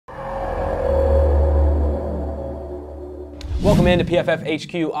Welcome into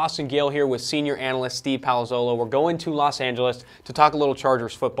PFF HQ. Austin Gayle here with senior analyst Steve Palazzolo. We're going to Los Angeles to talk a little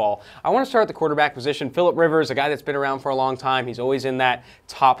Chargers football. I want to start at the quarterback position. Philip Rivers, a guy that's been around for a long time. He's always in that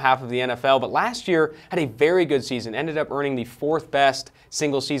top half of the NFL, but last year had a very good season. Ended up earning the 4th best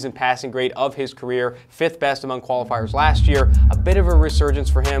single-season passing grade of his career, 5th best among qualifiers last year. A bit of a resurgence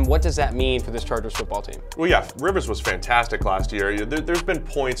for him. What does that mean for this Chargers football team? Well, yeah, Rivers was fantastic last year. There's been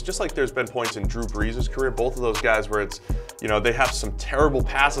points, just like there's been points in Drew Brees' career, both of those guys where it's, they have some terrible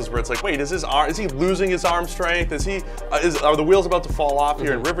passes where it's like, wait, is he losing his arm strength? Are the wheels about to fall off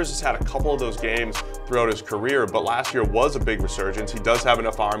here? And Rivers has had a couple of those games throughout his career, but last year was a big resurgence. He does have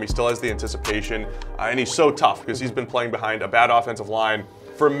enough arm. He still has the anticipation, and he's so tough because he's been playing behind a bad offensive line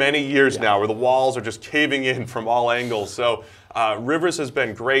for many years now, where the walls are just caving in from all angles. So Rivers has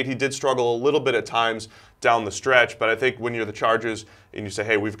been great. He did struggle a little bit at times down the stretch, but I think when you're the Chargers and you say,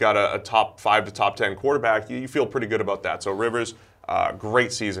 hey, we've got a top 5 to top 10 quarterback, you feel pretty good about that. So Rivers,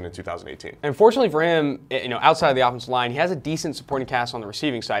 great season in 2018. And fortunately for him, outside of the offensive line, he has a decent supporting cast on the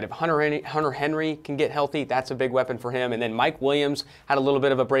receiving side. If Hunter Henry can get healthy, that's a big weapon for him. And then Mike Williams had a little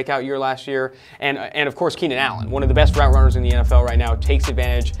bit of a breakout year last year. And of course, Keenan Allen, one of the best route runners in the NFL right now, takes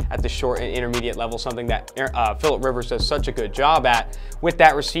advantage at the short and intermediate level, something that Philip Rivers does such a good job at. With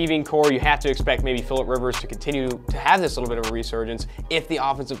that receiving core, you have to expect maybe Philip Rivers to continue to have this little bit of a resurgence if the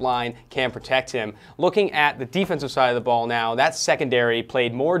offensive line can protect him. Looking at the defensive side of the ball now, that secondary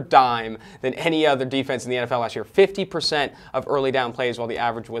played more dime than any other defense in the NFL last year. 50% of early down plays, while the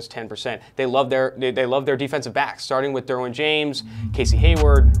average was 10%. They love their defensive backs, starting with Derwin James, Casey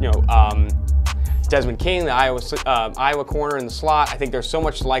Hayward, Desmond King, the Iowa corner in the slot. I think there's so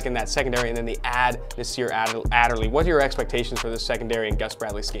much to like in that secondary, and then they add Nasir Adderley. What are your expectations for this secondary and Gus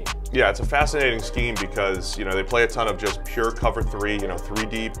Bradley's scheme? Yeah, it's a fascinating scheme because they play a ton of just pure cover 3, 3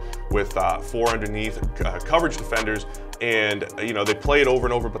 deep with 4 underneath coverage defenders. And they play it over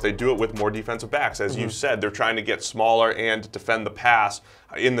and over, but they do it with more defensive backs. As you said, they're trying to get smaller and defend the pass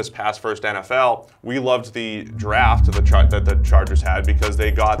in this pass-first NFL. We loved the draft that the Chargers had because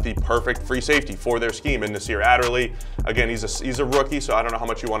they got the perfect free safety for their scheme in Nasir Adderley. Again, he's a rookie, so I don't know how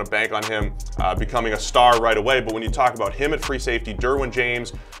much you want to bank on him becoming a star right away. But when you talk about him at free safety, Derwin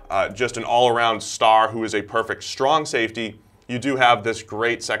James, just an all-around star who is a perfect strong safety, you do have this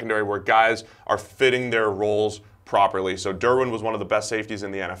great secondary where guys are fitting their roles properly. So Derwin was one of the best safeties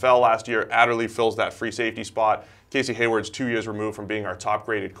in the NFL last year. Adderley fills that free safety spot. Casey Hayward's 2 years removed from being our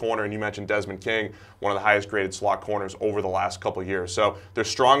top-graded corner, and you mentioned Desmond King, one of the highest-graded slot corners over the last couple of years. So they're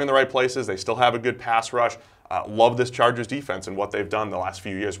strong in the right places. They still have a good pass rush. Love this Chargers defense and what they've done the last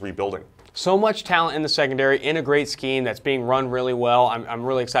few years rebuilding. So much talent in the secondary, in a great scheme that's being run really well. I'm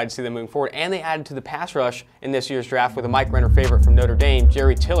really excited to see them moving forward. And they added to the pass rush in this year's draft with a Mike Renner favorite from Notre Dame,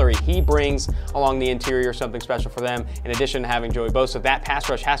 Jerry Tillery. He brings along the interior something special for them. In addition to having Joey Bosa, that pass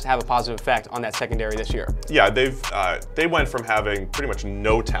rush has to have a positive effect on that secondary this year. Yeah, they went from having pretty much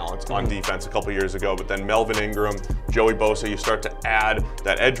no talent on defense a couple years ago, but then Melvin Ingram, Joey Bosa, you start to add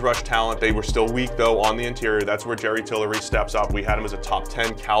that edge rush talent. They were still weak, though, on the interior. That's where Jerry Tillery steps up. We had him as a top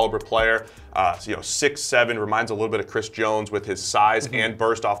 10 caliber player. 6'7", reminds a little bit of Chris Jones with his size and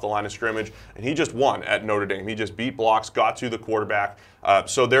burst off the line of scrimmage. And he just won at Notre Dame. He just beat blocks, got to the quarterback.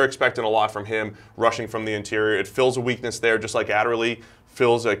 So they're expecting a lot from him rushing from the interior. It fills a weakness there, just like Adderley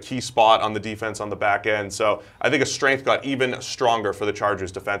fills a key spot on the defense on the back end. So I think a strength got even stronger for the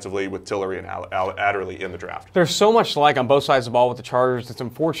Chargers defensively with Tillery and Adderley in the draft. There's so much to like on both sides of the ball with the Chargers. It's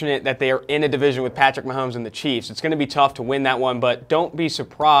unfortunate that they are in a division with Patrick Mahomes and the Chiefs. It's going to be tough to win that one, but don't be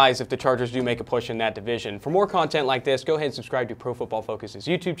surprised if the Chargers do make a push in that division. For more content like this, go ahead and subscribe to Pro Football Focus's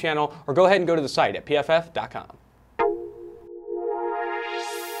YouTube channel, or go ahead and go to the site at pff.com.